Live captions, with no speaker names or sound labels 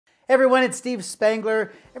Hey everyone, it's Steve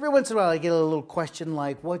Spangler. Every once in a while I get a little question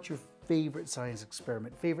like, what's your favorite science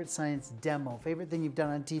experiment, favorite science demo, favorite thing you've done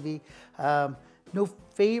on TV? No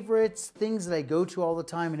favorites, things that I go to all the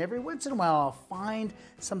time, and every once in a while I'll find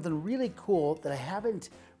something really cool that I haven't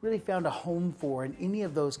really found a home for in any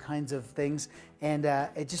of those kinds of things, and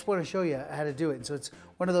I just want to show you how to do it. And so it's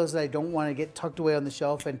one of those that I don't want to get tucked away on the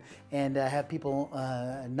shelf and have people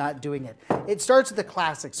not doing it. It starts with the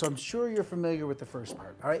classics, so I'm sure you're familiar with the first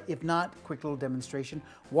part. All right, if not, quick little demonstration.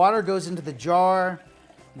 Water goes into the jar,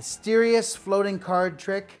 mysterious floating card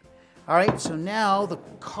trick. All right, so now the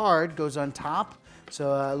card goes on top.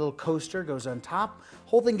 So a little coaster goes on top.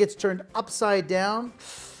 Whole thing gets turned upside down.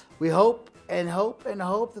 We hope and hope and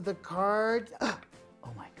hope that the card, oh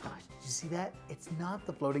my gosh, did you see that? It's not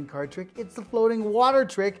the floating card trick, it's the floating water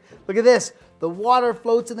trick. Look at this, the water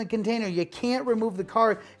floats in the container. You can't remove the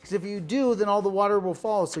card, because if you do, then all the water will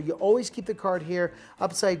fall. So you always keep the card here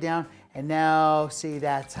upside down, and now see,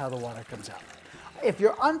 that's how the water comes out. If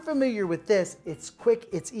you're unfamiliar with this, it's quick,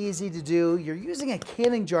 it's easy to do. You're using a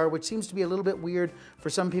canning jar, which seems to be a little bit weird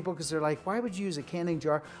for some people because they're like, why would you use a canning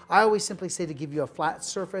jar? I always simply say to give you a flat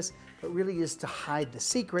surface, but really is to hide the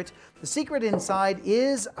secret. The secret inside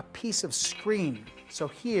is a piece of screen. So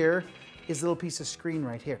here is a little piece of screen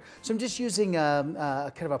right here. So I'm just using kind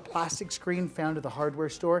of a plastic screen found at the hardware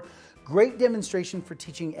store. Great demonstration for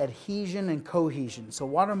teaching adhesion and cohesion. So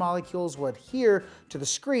water molecules will adhere to the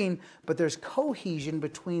screen, but there's cohesion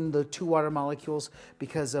between the two water molecules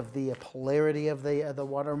because of the polarity of the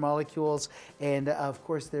water molecules. And of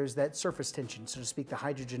course, there's that surface tension, so to speak, the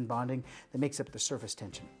hydrogen bonding that makes up the surface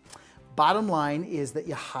tension. Bottom line is that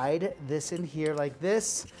you hide this in here like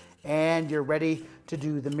this, and you're ready to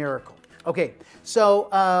do the miracle. Okay,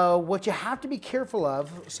 so what you have to be careful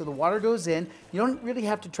of, so the water goes in, you don't really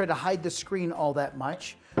have to try to hide the screen all that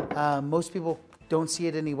much. Most people don't see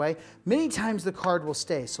it anyway. Many times the card will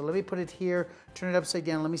stay. So let me put it here, turn it upside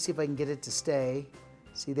down. Let me see if I can get it to stay.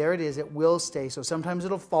 See, there it is, it will stay. So sometimes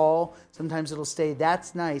it'll fall, sometimes it'll stay.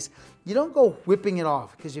 That's nice. You don't go whipping it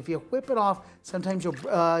off, because if you whip it off, sometimes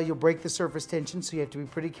you'll break the surface tension, so you have to be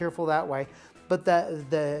pretty careful that way. But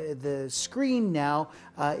the screen now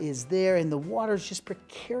is there, and the water is just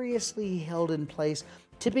precariously held in place.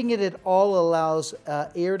 Tipping it at all allows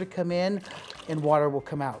air to come in and water will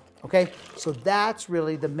come out, okay? So that's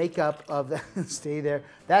really the makeup of the, stay there,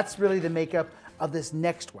 that's really the makeup of this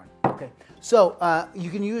next one, okay? So you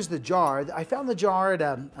can use the jar. I found the jar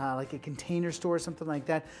at like a container store or something like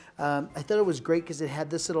that. I thought it was great because it had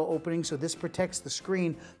this little opening, so this protects the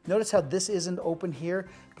screen. Notice how this isn't open here,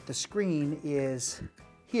 but the screen is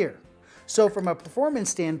here. So from a performance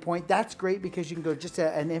standpoint, that's great because you can go just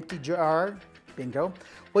an empty jar, bingo.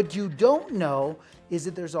 What you don't know is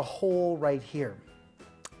that there's a hole right here.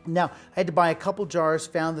 Now, I had to buy a couple jars,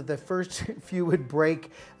 found that the first few would break,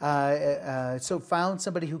 so found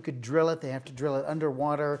somebody who could drill it. They have to drill it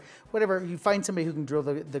underwater, whatever. You find somebody who can drill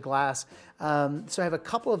the glass. So I have a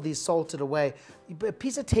couple of these salted away. You put a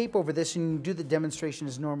piece of tape over this and you do the demonstration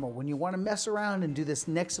as normal. When you want to mess around and do this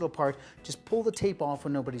next little part, just pull the tape off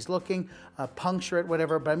when nobody's looking, puncture it,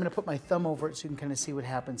 whatever, but I'm going to put my thumb over it so you can kind of see what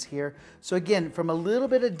happens here. So again, from a little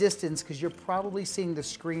bit of distance, because you're probably seeing the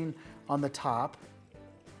screen on the top.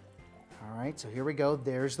 All right, so here we go.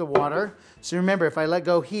 There's the water. So remember, if I let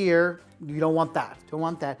go here, you don't want that. Don't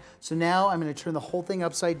want that. So now I'm going to turn the whole thing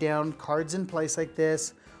upside down. Card's in place like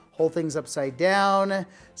this. Whole thing's upside down.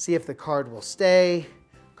 See if the card will stay.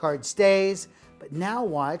 Card stays. But now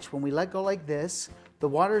watch, when we let go like this, the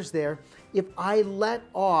water's there. If I let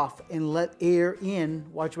off and let air in,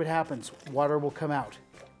 watch what happens. Water will come out.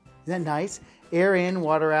 Isn't that nice? Air in,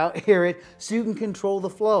 water out, air it, so you can control the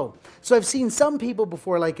flow. So I've seen some people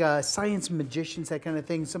before, like science magicians, that kind of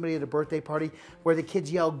thing, somebody at a birthday party where the kids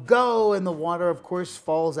yell, go, and the water, of course,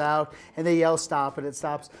 falls out, and they yell, stop, and it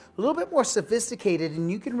stops. A little bit more sophisticated, and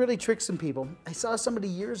you can really trick some people. I saw somebody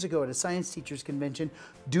years ago at a science teachers convention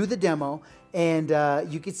do the demo, and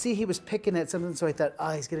you could see he was picking at something, so I thought,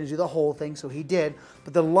 oh, he's going to do the whole thing, so he did.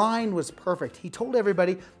 But the line was perfect. He told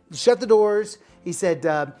everybody, shut the doors. He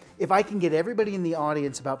said, if I can get everybody in the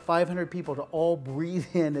audience, about 500 people, to all breathe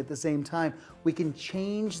in at the same time, we can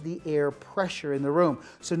change the air pressure in the room.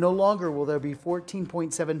 So no longer will there be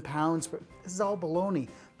 14.7 pounds. This is all baloney.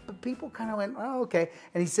 But people kind of went, oh, okay.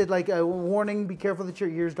 And he said, like, warning, be careful that your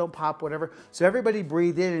ears don't pop, whatever. So everybody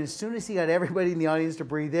breathed in, and as soon as he got everybody in the audience to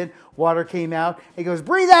breathe in, water came out. He goes,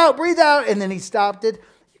 breathe out, and then he stopped it.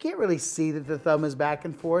 You can't really see that the thumb is back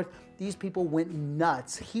and forth. these people went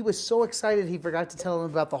nuts. He was so excited he forgot to tell them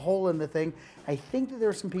about the hole in the thing. I think that there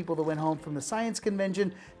were some people that went home from the science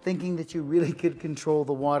convention thinking that you really could control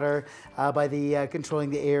the water by controlling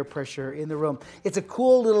the air pressure in the room. It's a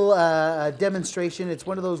cool little demonstration. It's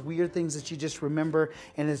one of those weird things that you just remember,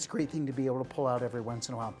 and it's a great thing to be able to pull out every once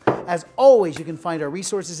in a while. As always, you can find our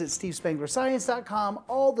resources at stevespanglerscience.com,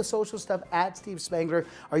 all the social stuff at Steve Spangler,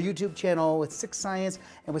 our YouTube channel with 6 Science,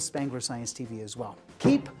 and with Spangler Science TV as well.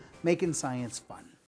 Keep making science fun.